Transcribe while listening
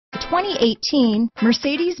2018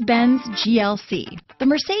 Mercedes-Benz GLC. The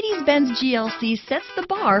Mercedes-Benz GLC sets the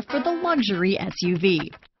bar for the luxury SUV.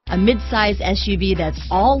 A midsize SUV that's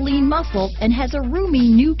all lean muscle and has a roomy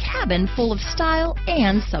new cabin full of style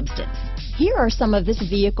and substance. Here are some of this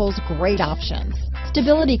vehicle's great options: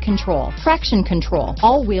 stability control, traction control,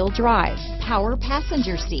 all-wheel drive, power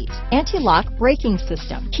passenger seat, anti-lock braking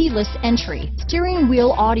system, keyless entry, steering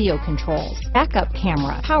wheel audio controls, backup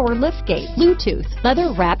camera, power liftgate, Bluetooth,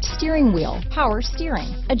 leather-wrapped steering wheel, power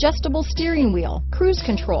steering, adjustable steering wheel, cruise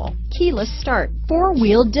control, keyless start,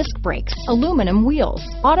 four-wheel disc brakes, aluminum wheels,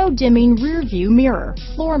 auto-dimming rear-view mirror,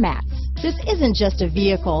 floor mats. This isn't just a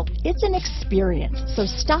vehicle, it's an experience, so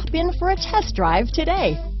stop in for a test drive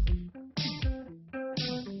today.